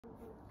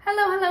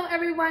Hello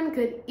everyone,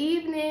 good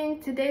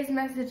evening. Today's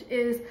message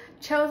is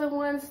chosen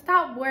ones.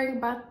 Stop worrying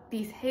about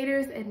these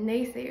haters and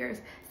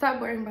naysayers. Stop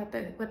worrying about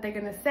what they're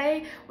gonna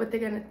say, what they're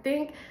gonna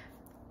think.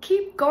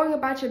 Keep going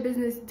about your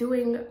business,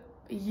 doing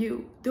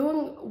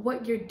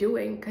what you're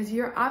doing, because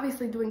you're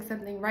obviously doing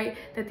something right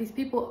that these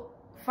people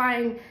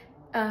find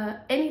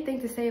anything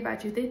to say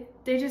about you.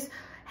 They just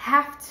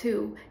have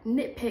to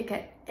nitpick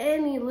at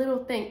any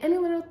little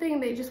thing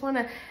they just want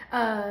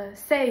to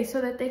say so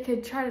that they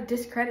could try to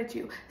discredit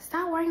you.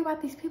 Stop worrying about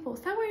these people.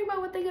 Stop worrying about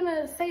what they're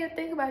gonna say or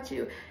think about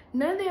you.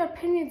 None of their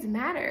opinions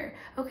matter,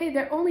 okay?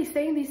 They're only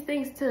saying these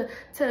things to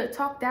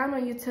talk down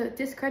on you, to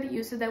discredit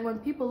you, so that when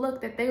people look,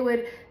 that they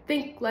would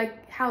think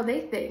like how they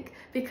think,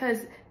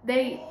 because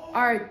they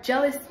are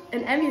jealous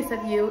and envious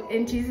of you.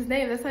 In Jesus'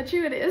 name, that's how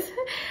true it is.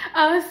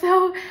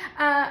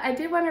 I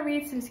did want to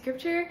read some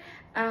scripture.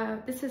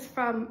 This is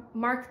from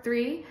Mark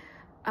 3.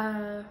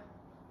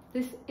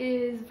 This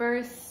is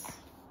verse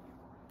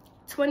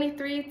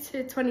 23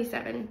 to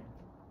 27.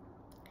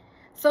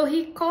 So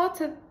he called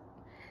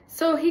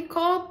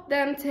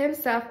them to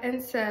himself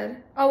and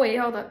said,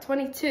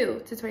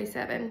 22 to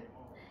 27.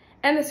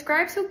 And the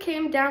scribes who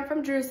came down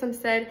from Jerusalem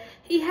said,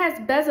 "He has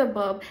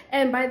Beelzebub,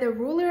 and by the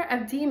ruler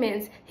of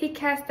demons he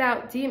cast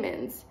out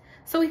demons."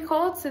 So he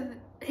called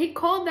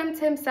them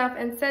to himself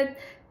and said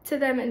to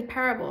them in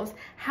parables,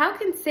 "How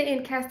can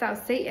Satan cast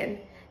out Satan?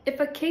 If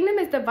a kingdom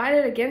is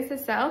divided against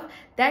itself,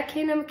 that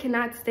kingdom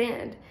cannot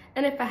stand.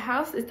 And if a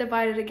house is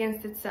divided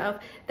against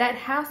itself, that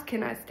house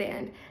cannot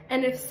stand.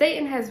 And if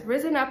Satan has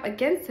risen up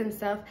against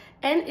himself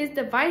and is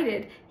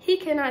divided, he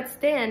cannot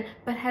stand,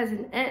 but has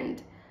an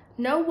end.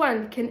 No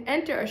one can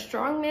enter a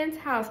strong man's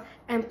house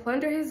and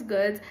plunder his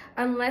goods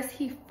unless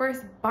he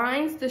first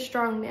binds the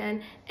strong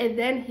man, and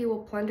then he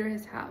will plunder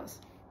his house."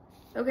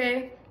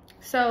 Okay,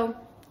 so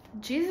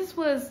Jesus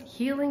was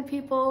healing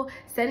people,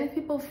 setting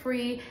people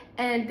free,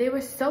 and they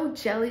were so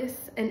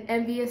jealous and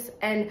envious,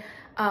 and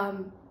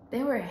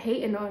they were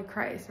hating on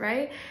Christ,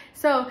 right?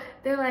 So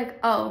they're like,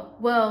 oh,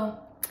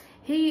 well,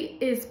 he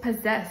is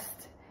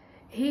possessed.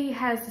 He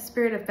has the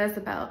spirit of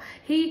Beelzebub.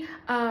 He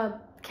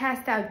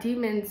cast out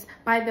demons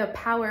by the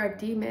power of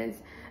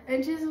demons.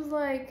 And Jesus was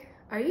like,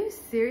 are you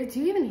serious? Do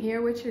you even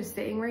hear what you're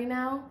saying right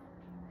now?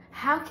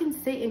 How can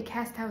Satan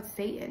cast out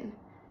Satan?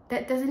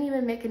 That doesn't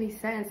even make any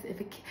sense. If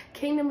a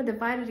kingdom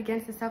divided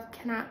against itself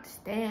cannot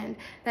stand,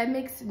 that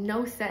makes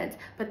no sense.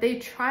 But they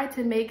tried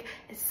to make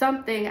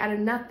something out of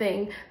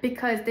nothing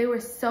because they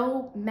were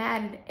so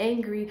mad and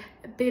angry,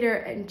 bitter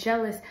and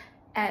jealous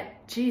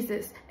at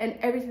Jesus and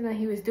everything that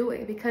he was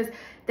doing, because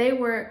they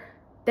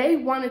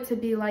wanted to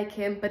be like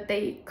him, but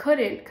they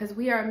couldn't, because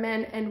we are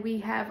men and we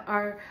have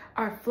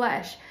our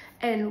flesh.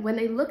 And when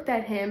they looked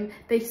at him,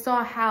 they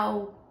saw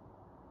how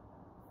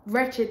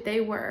wretched they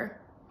were,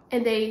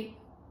 and they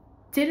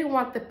didn't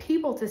want the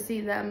people to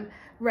see them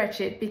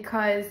wretched,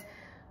 because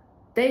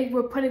they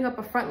were putting up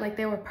a front like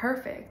they were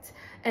perfect.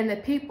 And the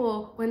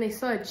people, when they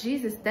saw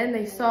Jesus, then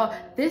they saw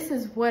this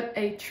is what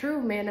a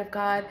true man of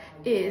God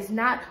is,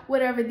 not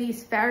whatever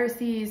these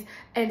Pharisees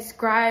and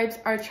scribes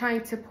are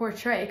trying to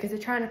portray, because they're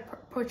trying to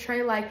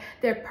portray like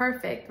they're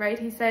perfect, right?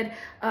 He said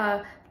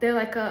they're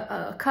like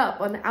a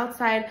cup. On the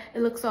outside it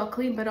looks all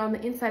clean, but on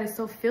the inside it's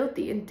so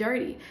filthy and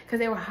dirty, because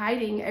they were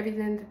hiding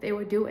everything that they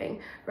were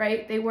doing,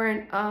 right? They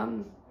weren't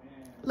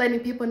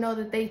letting people know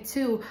that they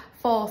too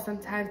fall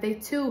sometimes. They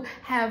too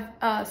have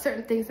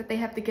certain things that they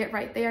have to get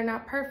right. They are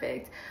not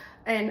perfect.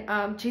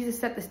 And Jesus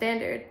set the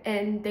standard,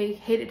 and they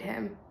hated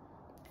him.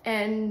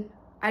 And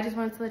I just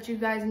wanted to let you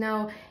guys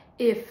know,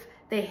 if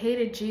they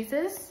hated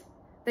Jesus,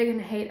 they're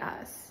gonna hate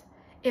us.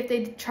 If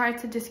they tried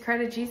to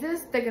discredit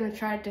Jesus, they're gonna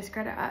try to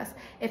discredit us.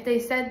 If they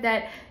said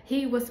that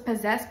he was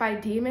possessed by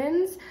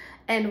demons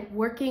and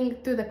working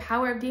through the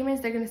power of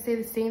demons, they're gonna say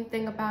the same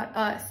thing about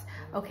us.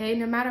 Okay,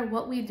 no matter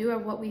what we do or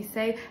what we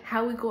say,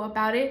 how we go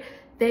about it,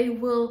 they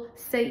will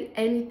say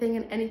anything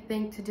and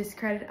anything to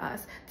discredit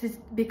us,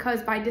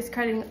 because by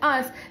discrediting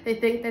us, they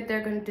think that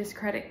they're going to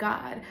discredit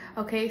God.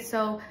 Okay,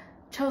 so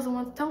chosen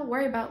ones, don't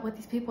worry about what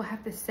these people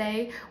have to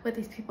say, what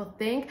these people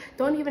think.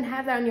 Don't even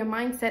have that on your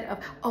mindset of,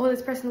 oh,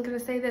 this person's going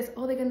to say this,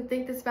 oh, they're going to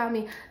think this about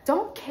me.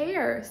 Don't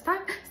care.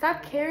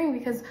 Stop caring,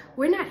 because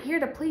we're not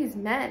here to please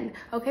men.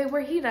 Okay,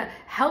 we're here to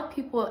help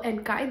people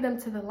and guide them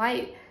to the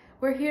light.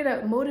 We're here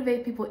to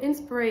motivate people,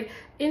 inspiration.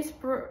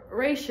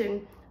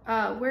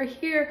 We're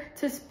here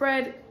to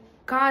spread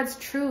God's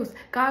truth,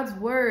 God's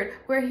word.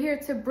 We're here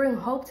to bring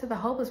hope to the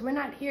hopeless. We're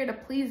not here to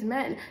please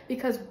men,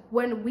 because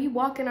when we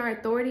walk in our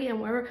authority and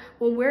when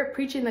we're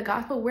preaching the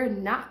gospel, we're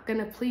not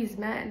gonna please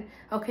men.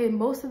 Okay,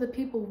 most of the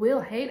people will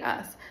hate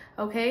us.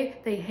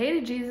 Okay, they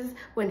hated Jesus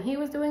when he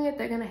was doing it.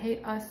 They're gonna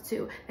hate us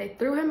too. They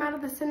threw him out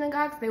of the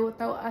synagogues. They will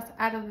throw us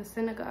out of the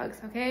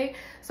synagogues. Okay,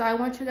 so I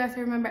want you guys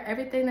to remember,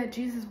 everything that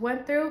Jesus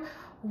went through,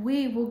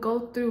 we will go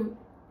through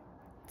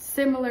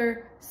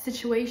similar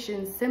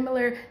situations.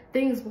 Similar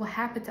things will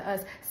happen to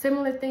us.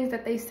 Similar things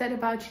that they said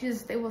about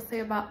Jesus, they will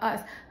say about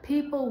us.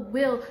 People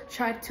will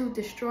try to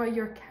destroy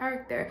your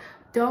character,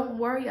 Don't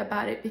worry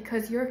about it,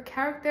 because your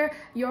character,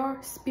 your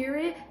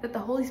spirit that the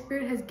Holy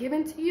Spirit has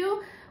given to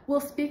you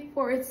will speak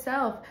for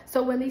itself.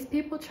 So when these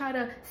people try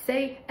to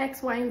say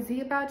X, Y, and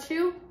Z about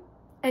you,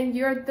 and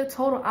you're the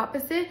total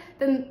opposite,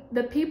 then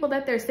the people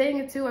that they're saying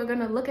it to are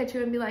gonna look at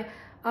you and be like,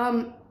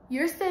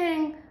 you're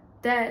saying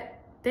that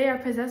they are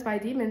possessed by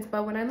demons,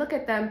 but when I look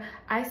at them,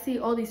 I see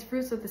all these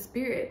fruits of the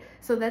Spirit.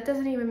 So that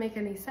doesn't even make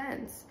any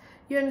sense.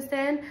 You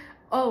understand?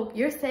 Oh,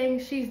 you're saying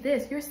she's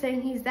this, you're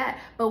saying he's that.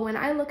 But when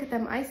I look at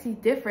them, I see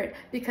different,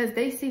 because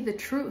they see the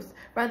truth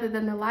rather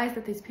than the lies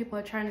that these people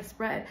are trying to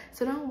spread.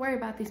 So don't worry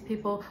about these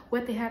people,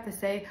 what they have to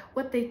say,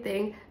 what they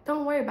think.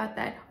 Don't worry about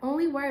that.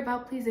 Only worry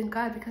about pleasing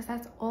God, because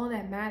that's all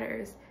that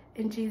matters.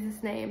 In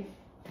Jesus' name.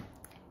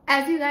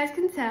 As you guys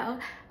can tell,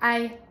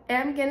 I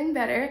am getting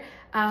better.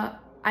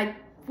 I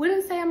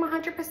wouldn't say I'm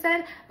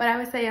 100%, but I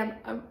would say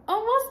I'm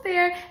almost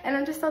there, and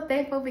I'm just so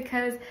thankful,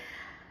 because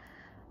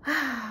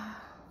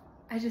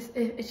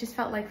it just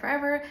felt like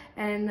forever.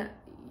 And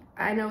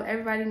I know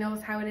everybody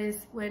knows how it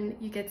is when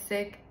you get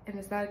sick, and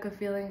it's not a good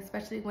feeling,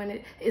 especially when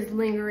it is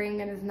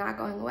lingering and is not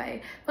going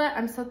away. But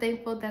I'm so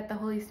thankful that the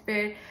Holy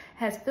Spirit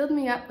has filled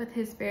me up with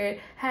his Spirit,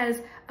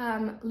 has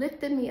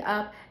lifted me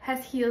up,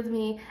 has healed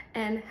me,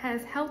 and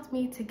has helped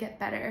me to get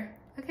better.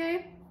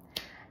 Okay?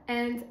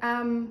 And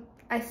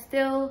I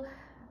still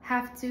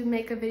have to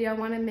make a video. I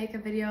want to make a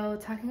video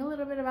talking a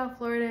little bit about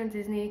Florida and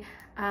Disney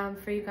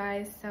for you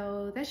guys.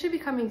 So that should be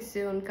coming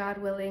soon, God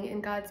willing, in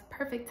God's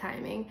perfect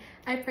timing.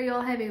 I pray you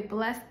all have a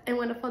blessed and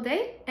wonderful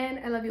day, and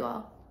I love you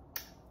all.